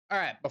All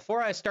right,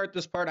 before I start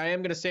this part, I am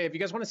going to say, if you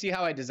guys want to see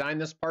how I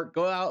designed this part,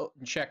 go out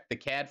and check the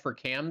CAD for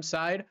Cam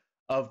side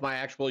of my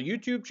actual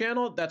YouTube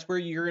channel. That's where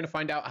you're going to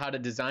find out how to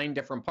design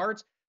different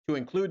parts to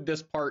include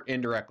this part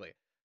indirectly.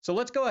 So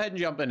let's go ahead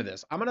and jump into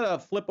this. I'm going to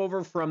flip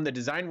over from the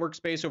design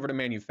workspace over to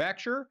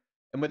manufacturer.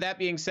 And with that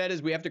being said,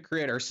 is we have to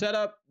create our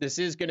setup. This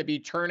is going to be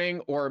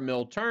turning or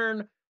mill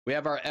turn. We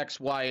have our X,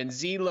 Y, and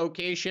Z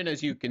location,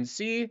 as you can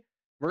see.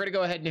 We're going to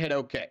go ahead and hit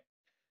OK.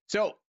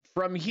 So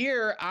from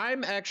here,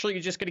 I'm actually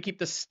just going to keep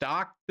the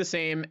stock the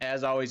same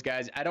as always,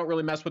 guys. I don't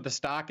really mess with the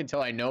stock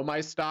until I know my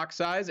stock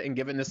size. And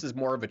given this is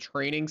more of a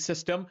training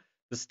system,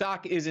 the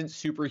stock isn't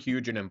super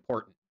huge and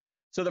important.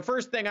 So the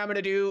first thing I'm going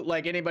to do,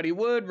 like anybody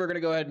would, we're going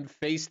to go ahead and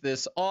face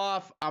this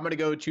off. I'm going to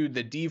go to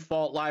the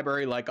default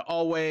library like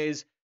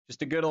always,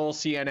 just a good old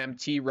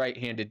CNMT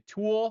right-handed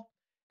tool.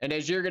 And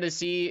as you're going to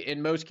see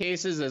in most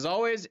cases, as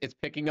always, it's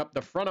picking up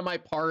the front of my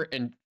part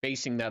and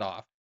facing that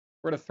off.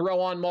 We're going to throw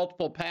on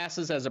multiple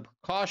passes as a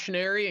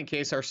precautionary in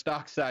case our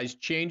stock size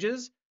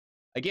changes.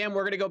 Again,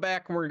 we're going to go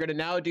back and we're going to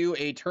now do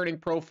a turning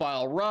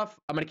profile rough.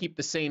 I'm going to keep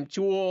the same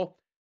tool.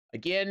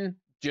 Again,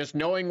 just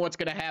knowing what's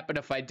going to happen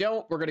if I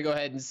don't, we're going to go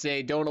ahead and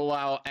say don't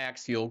allow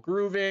axial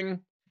grooving.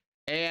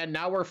 And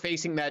now we're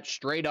facing that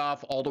straight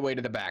off all the way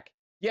to the back.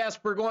 Yes,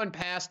 we're going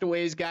past a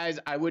ways, guys.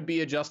 I would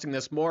be adjusting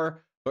this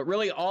more, but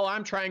really all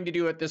I'm trying to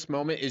do at this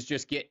moment is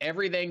just get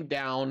everything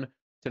down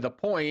to the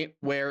point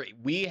where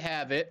we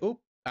have it.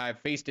 Oop. I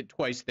faced it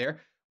twice there.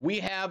 We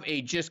have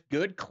a just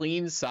good,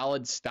 clean,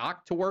 solid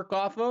stock to work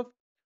off of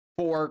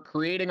for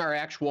creating our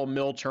actual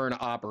mill turn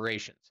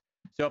operations.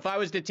 So if I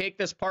was to take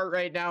this part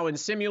right now and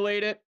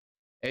simulate it,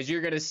 as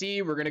you're going to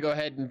see, we're going to go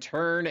ahead and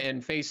turn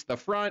and face the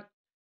front.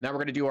 Now we're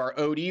going to do our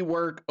OD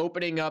work,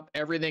 opening up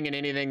everything and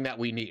anything that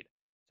we need.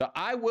 So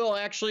I will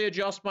actually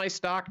adjust my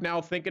stock now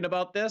thinking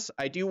about this.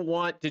 I do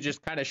want to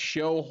just kind of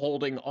show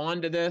holding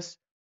on to this.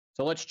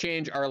 So let's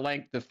change our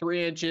length to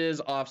 3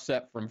 inches,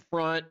 offset from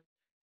front.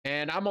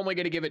 And I'm only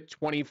going to give it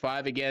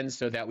 25 again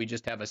so that we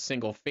just have a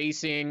single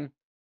facing.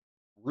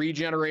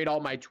 Regenerate all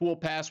my tool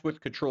paths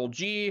with Control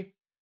G.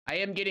 I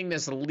am getting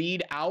this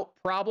lead out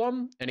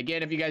problem. And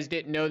again, if you guys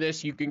didn't know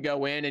this, you can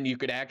go in and you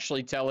could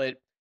actually tell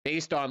it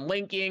based on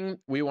linking.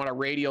 We want to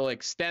radial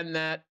extend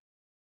that.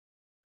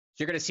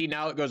 So you're going to see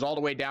now it goes all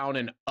the way down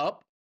and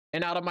up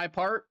and out of my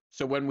part.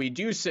 So when we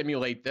do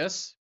simulate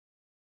this,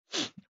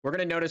 we're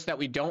going to notice that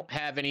we don't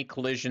have any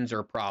collisions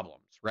or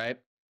problems, right?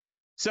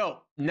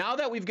 So now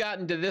that we've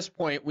gotten to this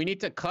point, we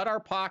need to cut our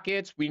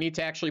pockets. We need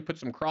to actually put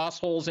some cross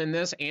holes in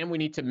this, and we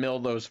need to mill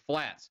those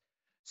flats.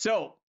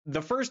 So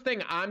the first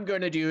thing I'm going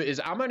to do is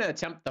I'm going to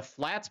attempt the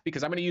flats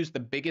because I'm going to use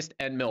the biggest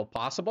end mill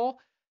possible.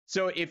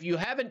 So if you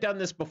haven't done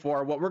this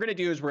before, what we're going to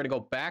do is we're going to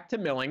go back to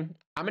milling.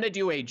 I'm going to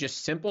do a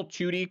just simple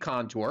 2D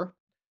contour.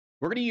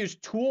 We're going to use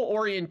tool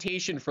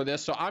orientation for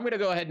this. So I'm going to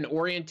go ahead and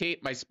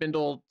orientate my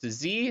spindle to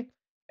Z.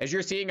 As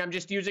you're seeing, I'm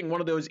just using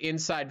one of those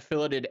inside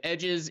filleted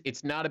edges.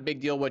 It's not a big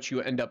deal what you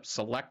end up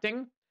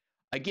selecting.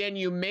 Again,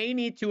 you may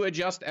need to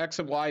adjust X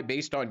and Y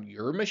based on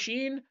your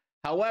machine.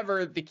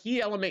 However, the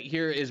key element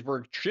here is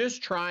we're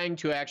just trying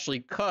to actually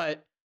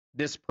cut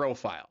this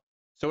profile.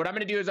 So what I'm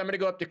going to do is I'm going to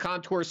go up to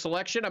contour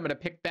selection. I'm going to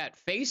pick that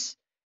face,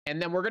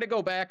 and then we're going to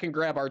go back and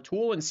grab our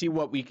tool and see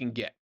what we can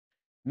get.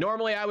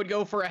 Normally, I would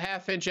go for a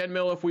 1/2 inch end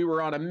mill if we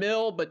were on a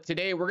mill, but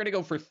today we're going to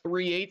go for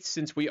 3/8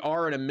 since we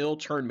are in a mill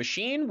turn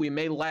machine. We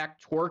may lack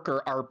torque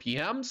or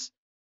RPMs.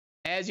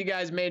 As you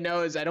guys may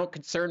know, is I don't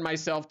concern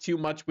myself too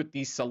much with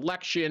the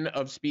selection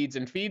of speeds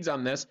and feeds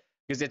on this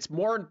because it's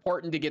more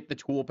important to get the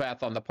tool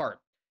path on the part.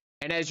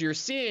 And as you're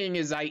seeing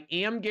is I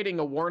am getting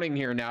a warning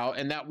here now,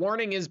 and that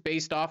warning is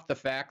based off the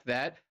fact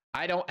that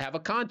I don't have a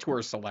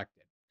contour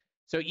selected.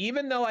 So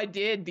even though I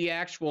did the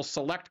actual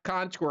select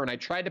contour and I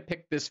tried to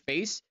pick this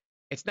face,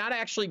 it's not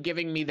actually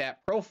giving me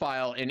that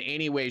profile in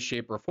any way,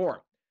 shape, or form.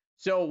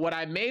 So what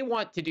I may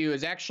want to do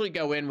is actually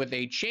go in with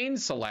a chain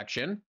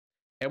selection.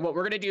 And what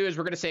we're going to do is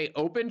we're going to say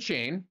open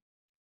chain.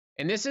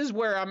 And this is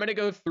where I'm going to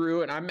go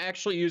through and I'm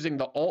actually using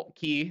the Alt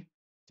key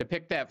to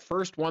pick that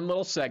first one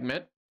little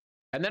segment.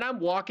 And then I'm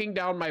walking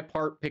down my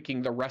part,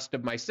 picking the rest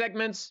of my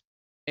segments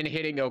and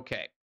hitting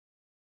OK.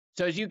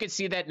 So as you can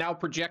see that now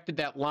projected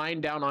that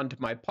line down onto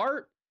my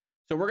part.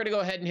 So we're going to go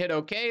ahead and hit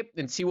OK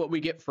and see what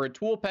we get for a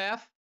tool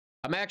path.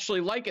 I'm actually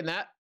liking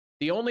that.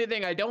 The only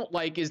thing I don't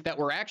like is that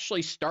we're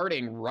actually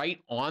starting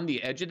right on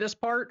the edge of this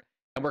part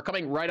and we're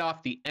coming right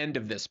off the end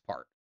of this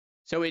part.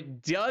 So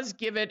it does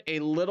give it a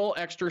little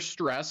extra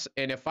stress.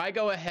 And if I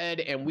go ahead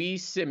and we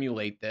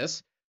simulate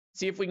this,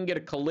 see if we can get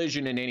a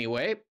collision in any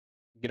way,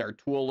 get our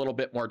tool a little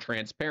bit more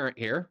transparent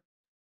here.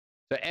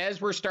 So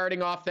as we're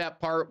starting off that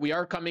part, we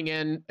are coming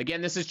in.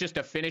 Again, this is just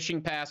a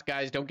finishing pass,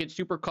 guys. Don't get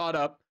super caught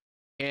up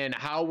in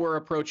how we're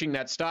approaching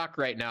that stock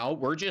right now.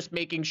 We're just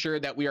making sure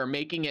that we are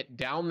making it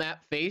down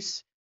that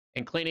face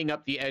and cleaning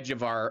up the edge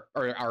of our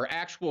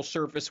actual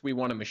surface we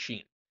want to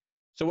machine.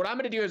 So what I'm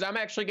going to do is I'm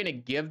actually going to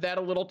give that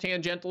a little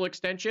tangential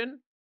extension.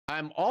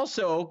 I'm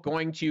also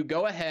going to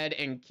go ahead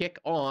and kick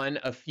on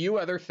a few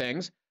other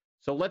things.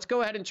 So let's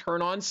go ahead and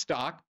turn on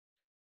stock.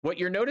 What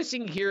you're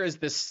noticing here is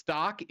the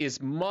stock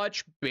is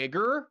much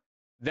bigger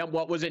than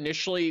what was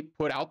initially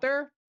put out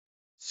there.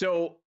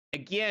 So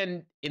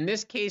again, in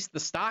this case, the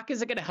stock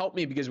isn't going to help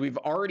me because we've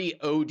already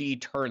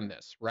OD turned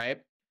this, right?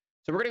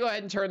 So we're going to go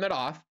ahead and turn that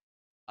off.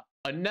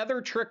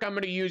 Another trick I'm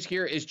going to use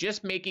here is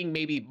just making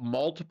maybe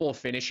multiple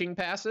finishing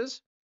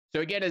passes. So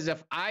again, as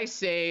if I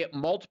say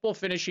multiple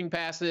finishing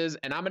passes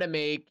and I'm going to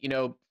make,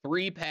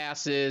 3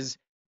 passes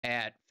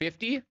at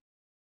 50.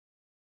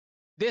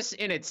 This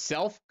in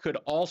itself could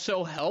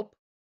also help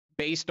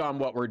based on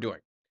what we're doing.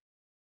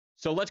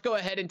 So let's go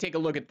ahead and take a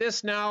look at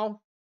this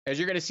now. As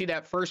you're going to see,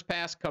 that first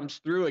pass comes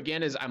through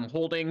again as I'm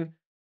holding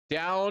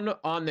down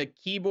on the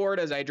keyboard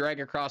as I drag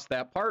across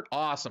that part.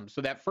 Awesome.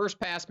 So that first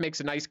pass makes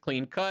a nice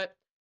clean cut.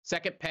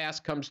 Second pass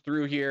comes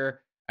through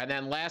here. And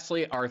then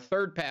lastly, our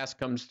third pass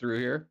comes through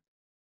here,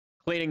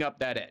 cleaning up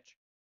that edge.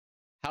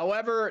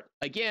 However,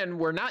 again,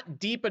 we're not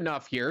deep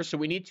enough here, so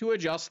we need to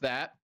adjust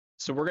that.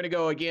 So we're going to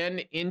go again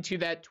into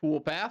that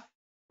toolpath.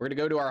 We're going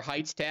to go to our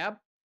heights tab.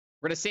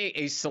 We're going to say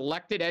a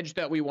selected edge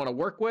that we want to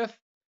work with.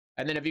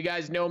 And then if you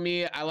guys know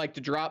me, I like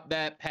to drop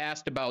that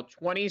past about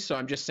 20. So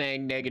I'm just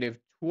saying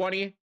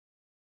 -20.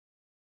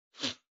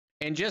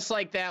 And just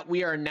like that,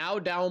 we are now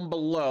down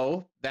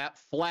below that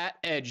flat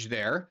edge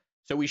there.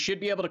 So we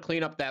should be able to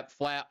clean up that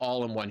flat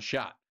all in one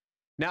shot.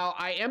 Now,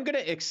 I am going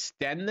to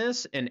extend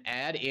this and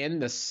add in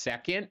the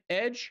second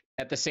edge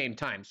at the same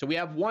time. So we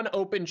have one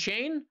open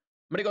chain.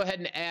 I'm going to go ahead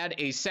and add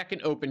a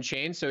second open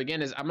chain. So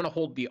again, I'm going to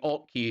hold the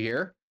Alt key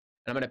here,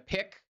 and I'm going to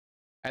pick,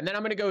 and then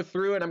I'm going to go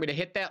through and I'm going to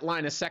hit that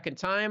line a second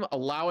time,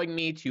 allowing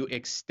me to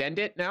extend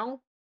it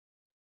now.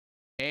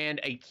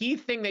 And a key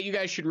thing that you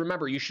guys should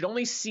remember, you should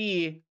only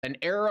see an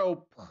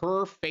arrow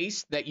per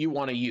face that you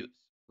want to use,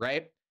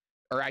 right?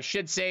 Or I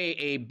should say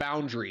a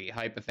boundary,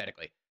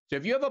 hypothetically. So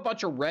if you have a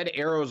bunch of red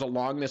arrows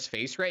along this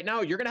face right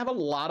now, you're going to have a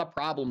lot of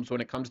problems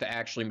when it comes to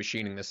actually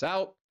machining this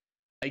out.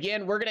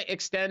 Again, we're going to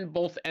extend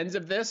both ends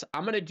of this.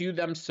 I'm going to do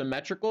them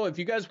symmetrical. If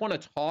you guys want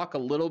to talk a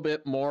little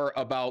bit more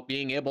about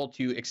being able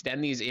to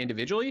extend these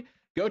individually,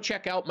 go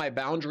check out my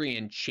boundary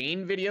and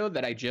chain video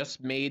that I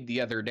just made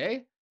the other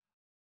day.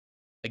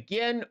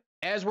 Again,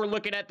 as we're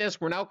looking at this,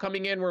 we're now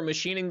coming in, we're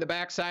machining the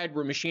backside,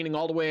 we're machining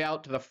all the way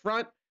out to the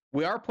front.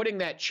 We are putting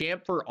that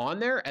chamfer on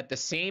there at the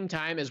same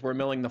time as we're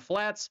milling the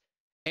flats.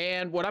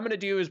 And what I'm going to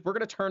do is we're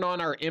going to turn on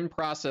our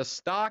in-process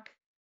stock.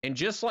 And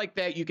just like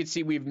that, you can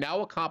see we've now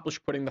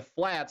accomplished putting the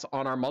flats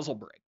on our muzzle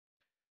brake.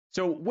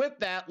 So with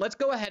that, let's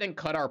go ahead and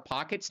cut our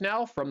pockets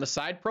now from the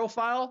side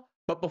profile.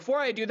 But before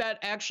I do that,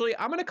 actually,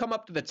 I'm going to come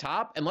up to the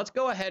top and let's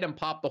go ahead and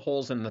pop the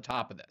holes in the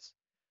top of this.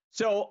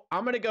 So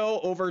I'm going to go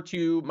over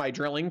to my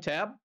drilling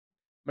tab. I'm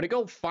going to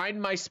go find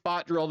my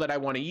spot drill that I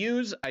want to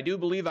use. I do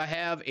believe I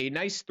have a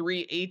nice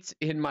 3/8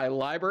 in my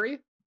library. I'm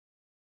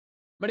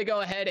going to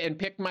go ahead and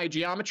pick my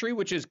geometry,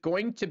 which is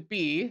going to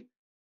be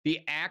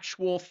the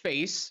actual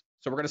face.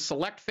 So we're going to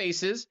select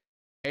faces.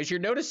 As you're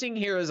noticing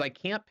here is I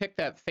can't pick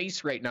that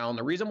face right now. And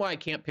the reason why I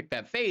can't pick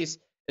that face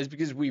is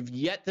because we've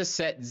yet to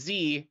set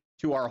Z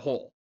to our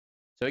hole.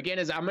 So again,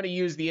 as I'm going to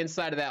use the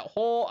inside of that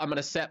hole, I'm going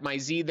to set my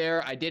Z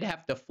there. I did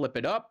have to flip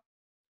it up.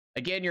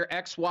 Again, your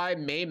XY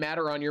may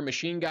matter on your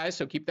machine, guys,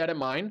 so keep that in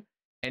mind.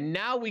 And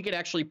now we could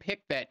actually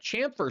pick that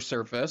chamfer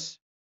surface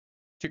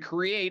to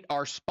create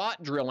our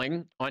spot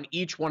drilling on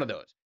each one of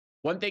those.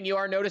 One thing you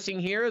are noticing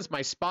here is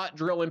my spot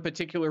drill in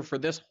particular for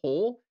this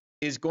hole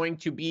is going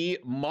to be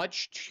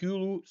much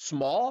too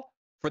small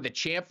for the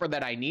chamfer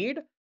that I need.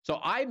 So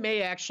I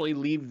may actually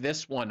leave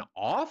this one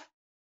off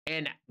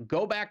and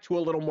go back to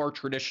a little more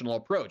traditional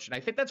approach. And I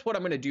think that's what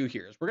I'm going to do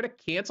here is we're going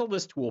to cancel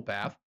this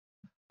toolpath.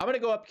 I'm going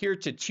to go up here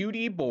to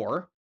 2D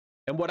bore.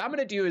 And what I'm going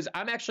to do is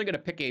I'm actually going to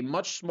pick a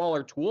much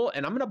smaller tool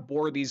and I'm going to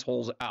bore these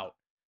holes out.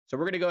 So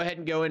we're going to go ahead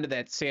and go into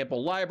that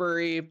sample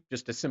library,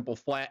 just a simple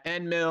flat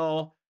end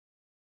mill.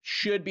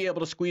 Should be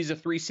able to squeeze a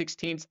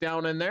 3/16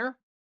 down in there.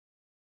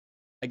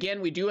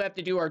 Again, we do have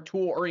to do our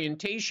tool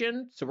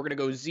orientation. So we're going to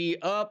go Z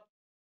up.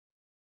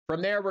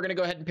 From there, we're going to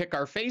go ahead and pick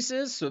our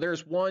faces. So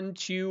there's 1,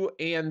 2,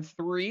 and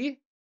 3.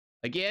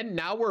 Again,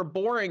 now we're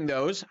boring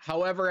those.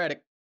 However, at a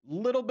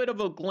little bit of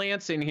a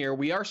glance in here,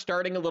 we are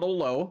starting a little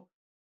low.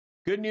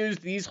 Good news,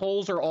 these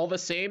holes are all the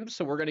same.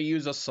 So we're going to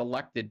use a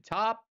selected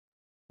top.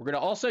 We're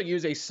going to also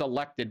use a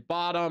selected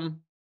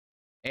bottom.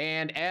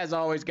 And as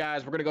always,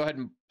 guys, we're going to go ahead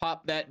and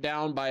pop that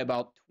down by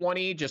about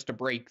 20 just to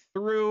break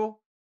through.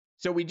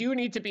 So we do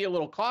need to be a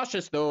little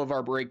cautious, though, of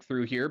our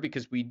breakthrough here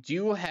because we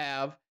do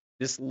have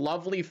this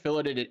lovely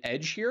filleted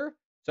edge here.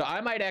 So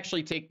I might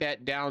actually take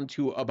that down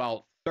to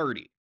about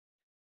 30.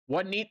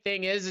 One neat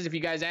thing is if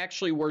you guys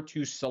actually were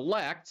to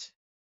select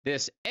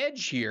this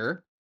edge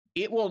here,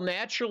 it will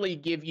naturally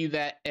give you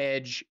that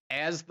edge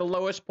as the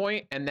lowest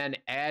point and then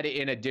add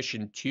in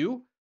addition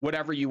to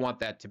whatever you want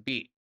that to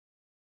be.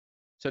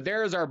 So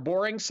there is our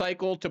boring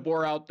cycle to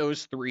bore out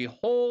those 3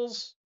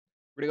 holes.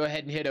 We're going to go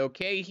ahead and hit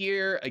OK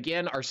here.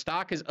 Again, our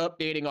stock is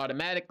updating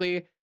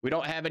automatically. We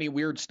don't have any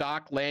weird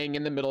stock laying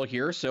in the middle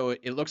here, so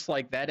it looks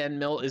like that end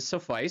mill is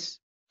suffice.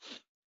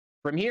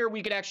 From here,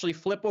 we could actually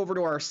flip over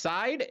to our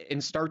side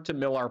and start to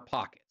mill our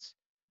pockets.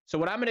 So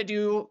what I'm going to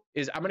do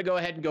is I'm going to go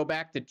ahead and go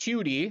back to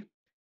 2D.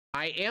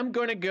 I am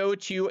going to go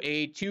to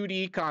a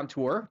 2D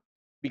contour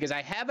because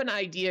I have an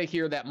idea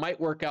here that might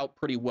work out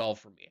pretty well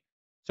for me.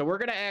 So we're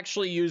going to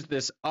actually use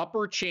this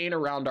upper chain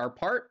around our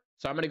part.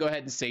 So I'm going to go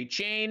ahead and say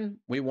chain.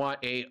 We want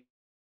a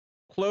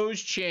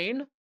closed chain.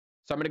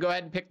 So I'm going to go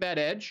ahead and pick that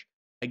edge.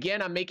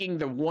 Again, I'm making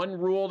the one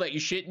rule that you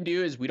shouldn't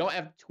do is we don't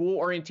have tool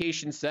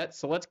orientation set.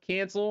 So let's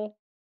cancel,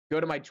 go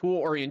to my tool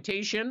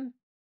orientation.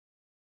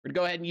 We're going to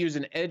go ahead and use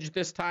an edge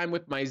this time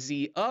with my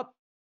Z up.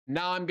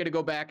 Now I'm going to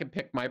go back and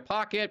pick my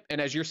pocket.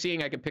 And as you're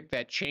seeing, I can pick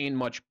that chain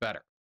much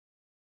better.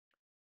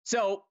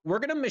 So we're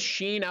going to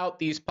machine out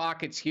these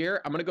pockets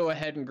here. I'm going to go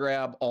ahead and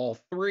grab all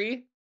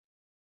three.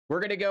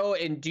 We're going to go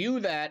and do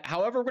that.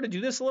 However, we're going to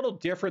do this a little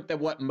different than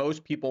what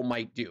most people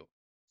might do.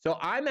 So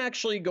I'm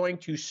actually going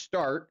to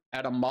start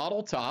at a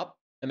model top.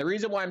 And the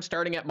reason why I'm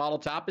starting at model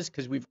top is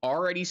because we've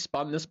already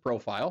spun this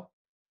profile.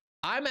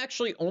 I'm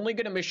actually only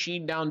going to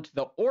machine down to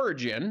the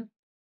origin,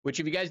 which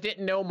if you guys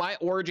didn't know, my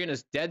origin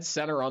is dead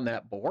center on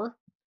that bore.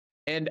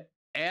 And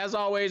as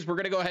always, we're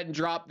going to go ahead and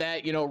drop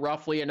that,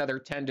 roughly another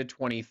 10 to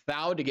 20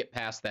 thou to get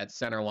past that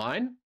center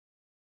line.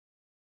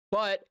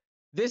 But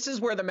this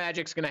is where the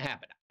magic's going to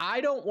happen.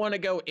 I don't want to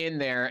go in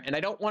there and I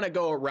don't want to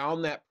go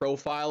around that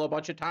profile a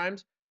bunch of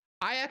times.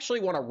 I actually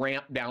want to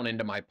ramp down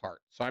into my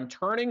part. So I'm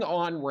turning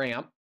on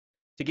ramp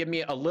to give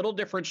me a little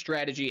different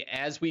strategy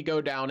as we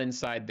go down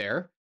inside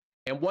there.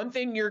 And one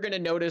thing you're going to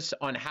notice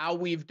on how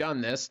we've done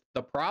this,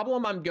 the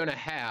problem I'm going to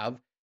have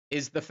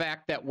is the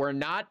fact that we're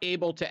not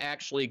able to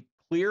actually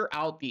clear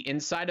out the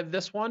inside of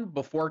this one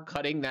before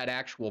cutting that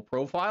actual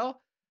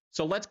profile.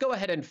 So let's go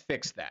ahead and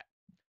fix that.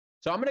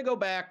 So I'm going to go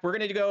back. We're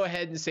going to go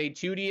ahead and say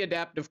 2D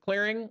adaptive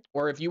clearing,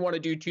 or if you want to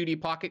do 2D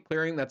pocket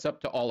clearing, that's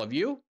up to all of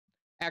you.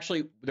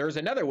 Actually, there's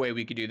another way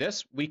we could do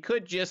this. We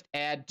could just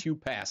add 2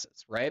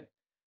 passes, right?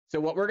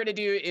 So what we're going to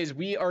do is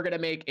we are going to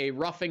make a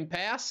roughing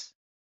pass,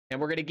 and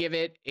we're going to give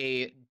it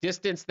a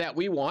distance that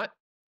we want.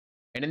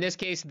 And in this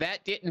case,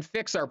 that didn't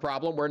fix our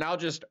problem. We're now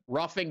just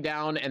roughing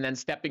down and then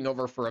stepping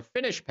over for a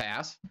finish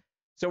pass.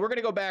 So we're going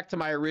to go back to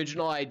my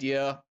original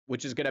idea,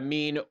 which is going to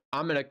mean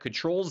I'm going to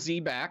Control Z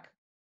back.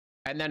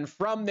 And then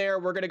from there,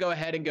 we're going to go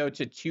ahead and go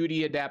to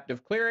 2D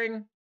adaptive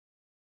clearing.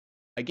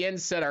 Again,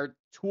 set our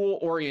tool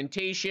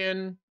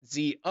orientation,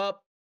 Z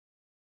up.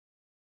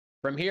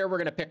 From here, we're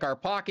going to pick our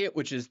pocket,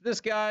 which is this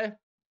guy.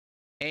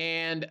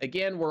 And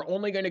again, we're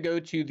only going to go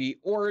to the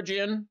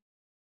origin.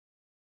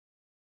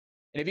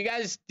 And if you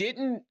guys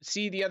didn't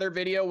see the other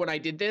video when I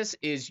did this,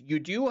 is you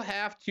do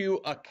have to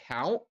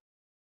account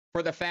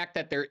for the fact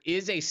that there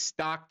is a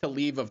stock to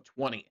leave of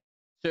 20.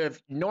 So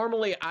if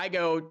normally I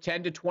go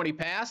 10 to 20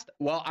 past,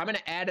 well, I'm going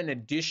to add an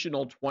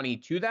additional 20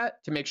 to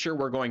that to make sure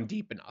we're going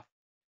deep enough.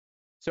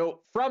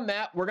 So from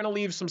that, we're going to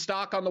leave some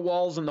stock on the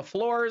walls and the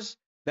floors.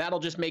 That'll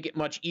just make it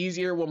much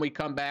easier when we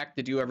come back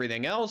to do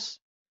everything else.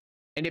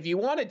 And if you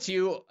wanted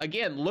to,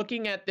 again,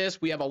 looking at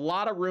this, we have a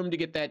lot of room to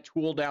get that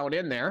tool down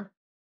in there.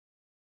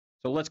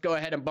 So let's go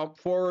ahead and bump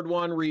forward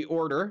one,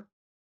 reorder.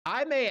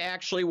 I may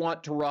actually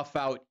want to rough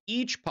out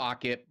each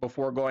pocket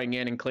before going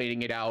in and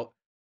cleaning it out.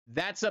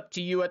 That's up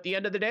to you at the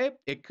end of the day.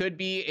 It could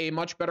be a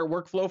much better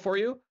workflow for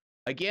you.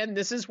 Again,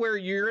 this is where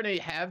you're going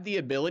to have the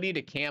ability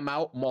to cam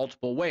out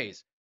multiple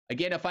ways.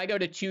 Again, if I go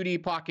to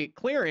 2D pocket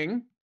clearing,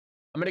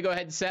 I'm going to go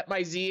ahead and set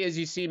my Z as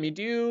you see me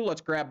do.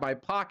 Let's grab my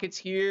pockets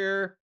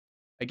here.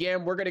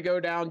 Again, we're going to go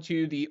down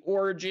to the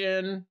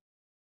origin.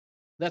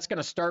 That's going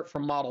to start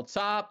from model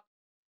top.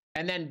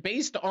 And then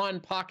based on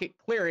pocket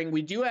clearing,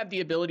 we do have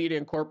the ability to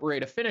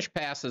incorporate a finish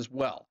pass as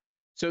well.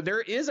 So there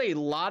is a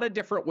lot of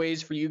different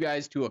ways for you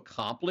guys to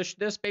accomplish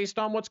this based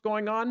on what's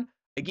going on.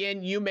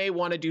 Again, you may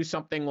want to do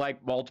something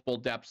like multiple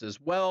depths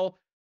as well.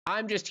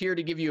 I'm just here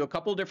to give you a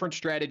couple different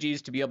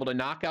strategies to be able to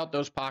knock out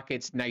those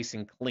pockets nice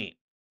and clean.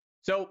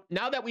 So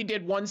now that we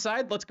did one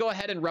side, let's go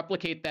ahead and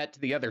replicate that to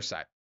the other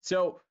side.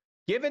 So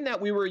given that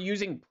we were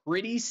using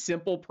pretty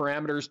simple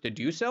parameters to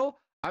do so,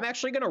 I'm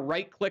actually going to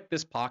right-click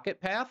this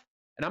pocket path,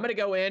 and I'm going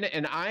to go in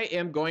and I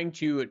am going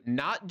to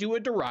not do a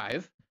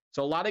derive.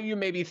 So a lot of you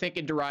may be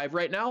thinking derive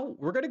right now.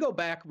 We're going to go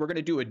back. We're going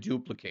to do a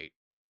duplicate.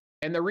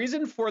 And the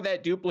reason for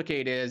that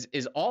duplicate is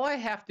all I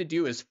have to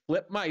do is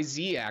flip my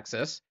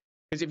Z-axis.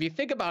 Because if you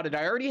think about it,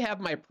 I already have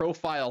my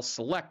profile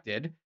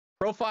selected.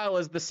 Profile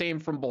is the same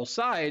from both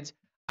sides.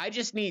 I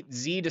just need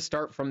Z to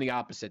start from the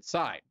opposite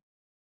side.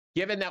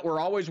 Given that we're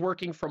always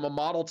working from a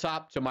model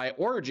top to my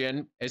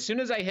origin, as soon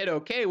as I hit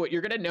OK, what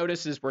you're going to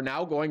notice is we're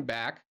now going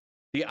back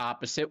the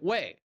opposite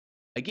way.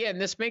 Again,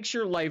 this makes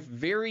your life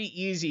very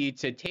easy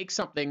to take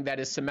something that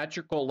is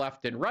symmetrical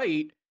left and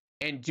right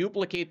and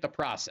duplicate the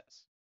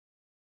process.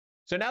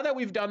 So now that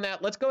we've done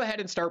that, let's go ahead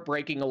and start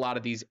breaking a lot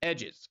of these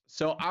edges.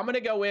 So I'm going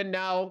to go in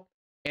now,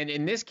 and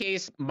in this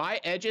case, my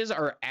edges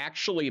are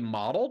actually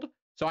modeled.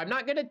 So I'm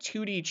not going to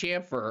 2D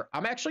chamfer.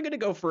 I'm actually going to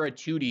go for a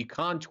 2D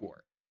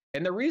contour.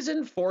 And the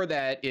reason for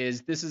that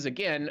is this is,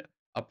 again,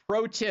 a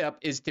pro tip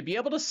is to be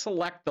able to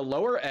select the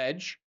lower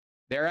edge.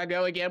 There I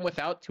go again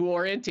without tool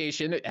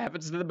orientation. It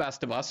happens to the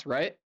best of us,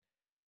 right?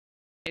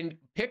 and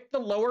pick the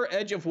lower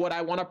edge of what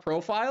I want to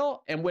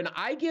profile. And when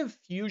I give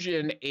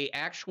Fusion a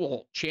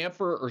actual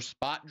chamfer or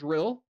spot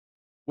drill,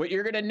 what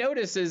you're going to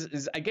notice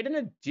is I get an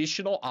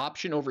additional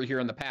option over here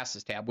in the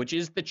passes tab, which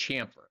is the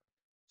chamfer.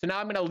 So now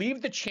I'm going to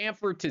leave the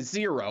chamfer to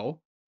 0,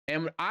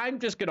 and I'm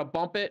just going to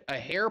bump it a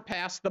hair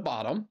past the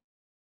bottom.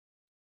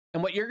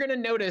 And what you're going to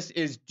notice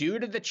is due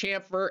to the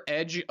chamfer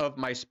edge of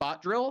my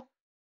spot drill,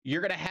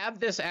 you're going to have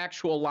this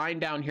actual line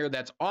down here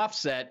that's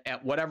offset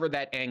at whatever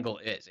that angle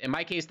is. In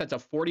my case, that's a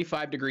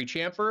 45-degree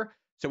chamfer.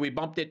 So we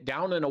bumped it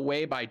down and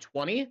away by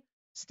 20,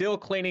 still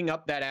cleaning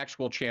up that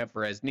actual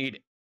chamfer as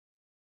needed.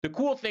 The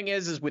cool thing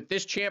is with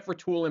this chamfer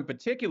tool in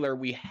particular,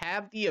 we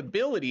have the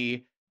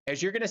ability,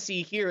 as you're going to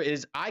see here,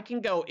 is I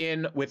can go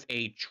in with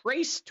a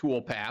trace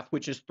toolpath,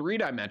 which is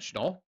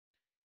 3-dimensional.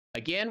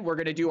 Again, we're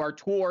going to do our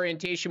tool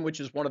orientation, which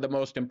is one of the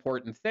most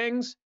important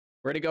things.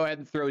 We're going to go ahead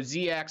and throw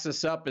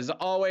Z-axis up as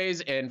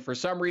always, and for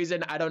some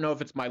reason, I don't know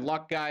if it's my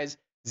luck, guys,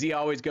 Z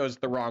always goes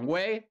the wrong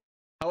way.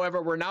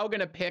 However, we're now going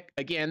to pick,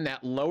 again,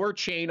 that lower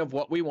chain of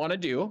what we want to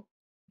do.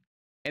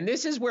 And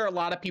this is where a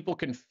lot of people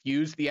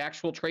confuse the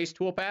actual trace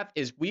toolpath,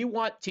 is we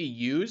want to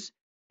use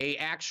a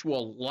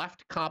actual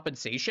left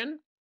compensation.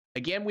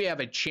 Again, we have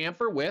a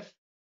chamfer width,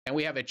 and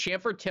we have a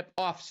chamfer tip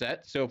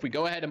offset. So if we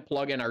go ahead and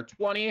plug in our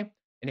 20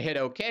 and hit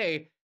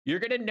OK, you're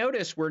going to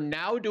notice we're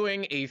now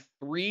doing a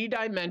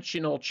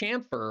 3-dimensional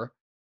chamfer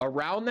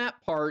around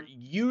that part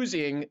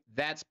using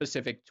that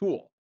specific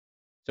tool.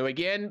 So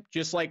again,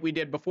 just like we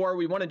did before,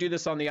 we want to do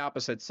this on the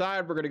opposite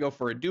side. We're going to go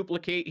for a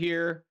duplicate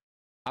here.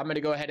 I'm going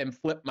to go ahead and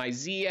flip my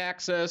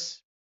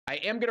Z-axis. I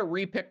am going to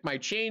repick my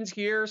chains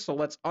here, so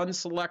let's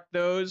unselect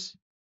those,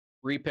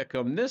 repick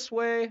them this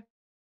way,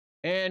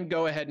 and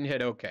go ahead and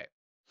hit OK.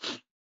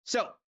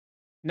 So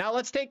now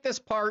let's take this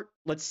part,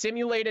 let's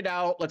simulate it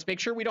out, let's make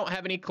sure we don't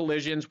have any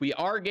collisions. We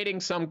are getting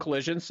some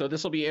collisions, so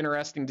this will be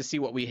interesting to see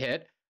what we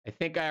hit. I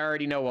think I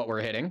already know what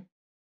we're hitting.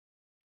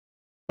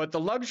 But the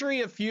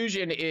luxury of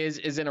Fusion is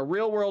in a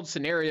real-world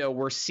scenario,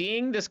 we're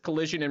seeing this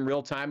collision in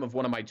real time of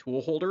one of my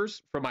tool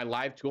holders from my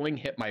live tooling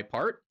hit my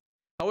part.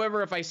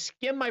 However, if I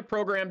skim my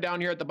program down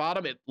here at the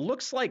bottom, it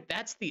looks like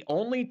that's the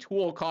only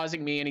tool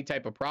causing me any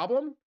type of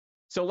problem.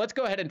 So let's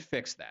go ahead and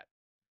fix that.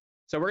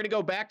 So we're going to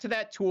go back to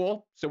that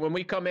tool. So when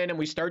we come in and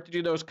we start to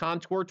do those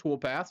contour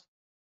toolpaths,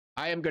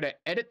 I am going to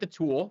edit the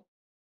tool.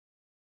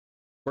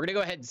 We're going to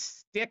go ahead and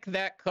stick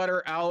that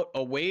cutter out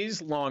a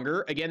ways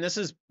longer. Again, this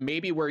is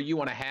maybe where you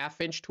want a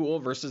 1/2-inch tool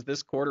versus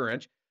this 1/4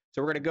 inch.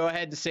 So we're going to go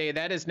ahead and say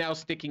that is now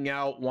sticking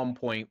out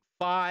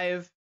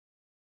 1.5.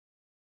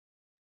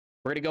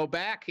 We're going to go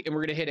back and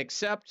we're going to hit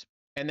accept,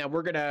 and then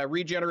we're going to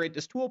regenerate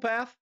this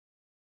toolpath.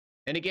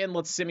 And again,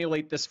 let's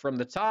simulate this from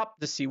the top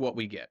to see what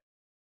we get.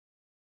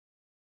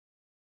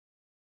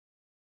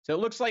 So it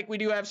looks like we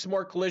do have some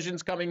more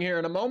collisions coming here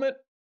in a moment.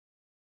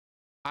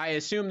 I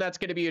assume that's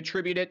going to be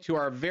attributed to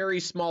our very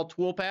small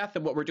toolpath.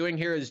 And what we're doing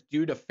here is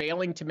due to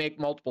failing to make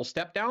multiple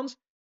step downs,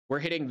 we're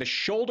hitting the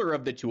shoulder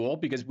of the tool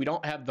because we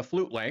don't have the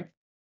flute length.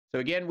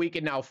 So again, we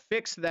can now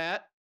fix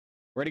that.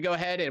 We're going to go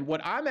ahead, and what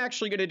I'm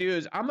actually going to do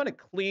is I'm going to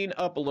clean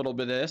up a little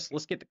bit of this.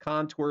 Let's get the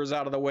contours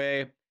out of the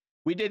way.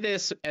 We did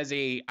this as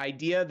an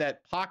idea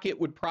that pocket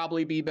would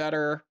probably be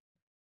better.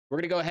 We're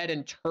going to go ahead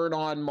and turn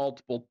on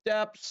multiple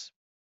depths.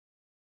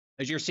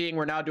 As you're seeing,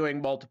 we're now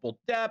doing multiple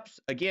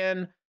depths. Again,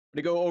 I'm going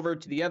to go over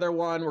to the other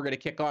one. We're going to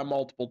kick on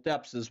multiple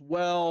depths as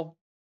well.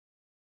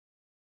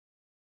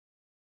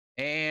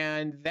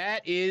 And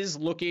that is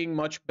looking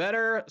much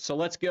better. So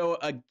let's go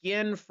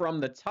again from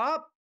the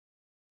top.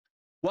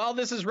 While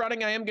this is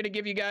running, I am going to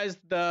give you guys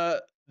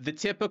the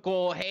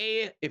typical,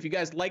 hey, if you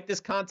guys like this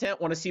content,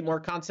 want to see more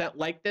content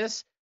like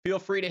this, feel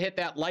free to hit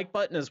that like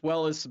button as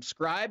well as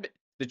subscribe to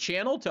the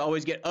channel to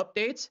always get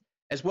updates.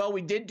 As well,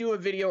 we did do a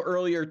video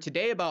earlier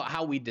today about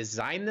how we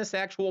design this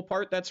actual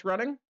part that's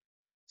running.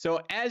 So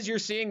as you're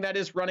seeing, that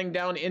is running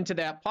down into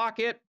that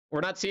pocket.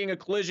 We're not seeing a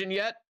collision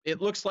yet.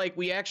 It looks like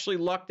we actually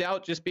lucked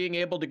out just being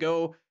able to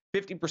go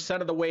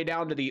 50% of the way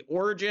down to the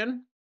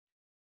origin.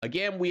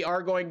 Again, we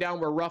are going down.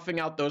 We're roughing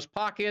out those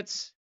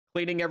pockets,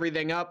 cleaning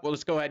everything up. Well,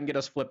 let's go ahead and get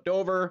us flipped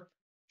over,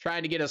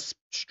 trying to get us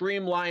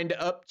streamlined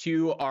up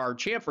to our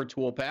chamfer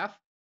toolpath,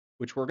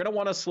 which we're going to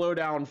want to slow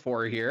down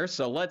for here.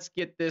 So let's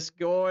get this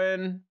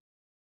going.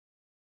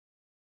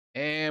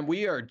 And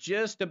we are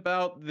just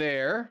about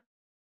there.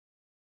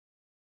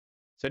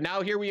 So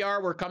now here we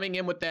are. We're coming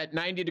in with that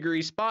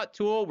 90-degree spot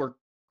tool. We're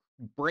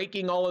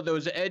breaking all of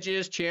those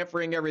edges,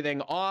 chamfering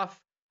everything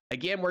off.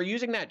 Again, we're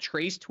using that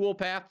trace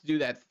toolpath to do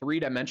that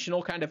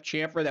 3-dimensional kind of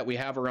chamfer that we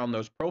have around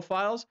those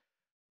profiles.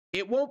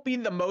 It won't be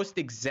the most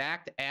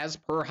exact as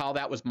per how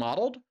that was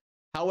modeled.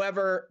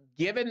 However,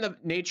 given the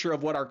nature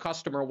of what our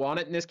customer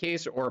wanted in this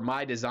case, or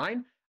my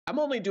design, I'm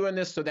only doing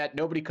this so that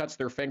nobody cuts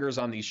their fingers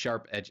on these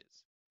sharp edges.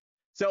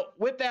 So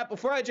with that,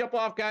 before I jump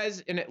off,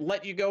 guys, and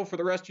let you go for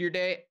the rest of your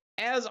day,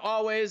 as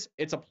always,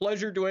 it's a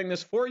pleasure doing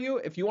this for you.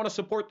 If you want to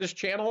support this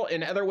channel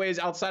in other ways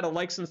outside of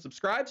likes and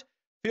subscribes,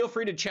 feel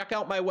free to check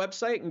out my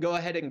website and go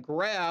ahead and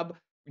grab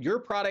your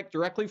product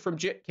directly from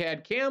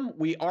jitcadcam.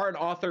 We are an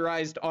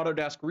authorized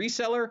Autodesk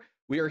reseller.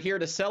 We are here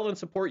to sell and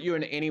support you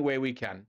in any way we can.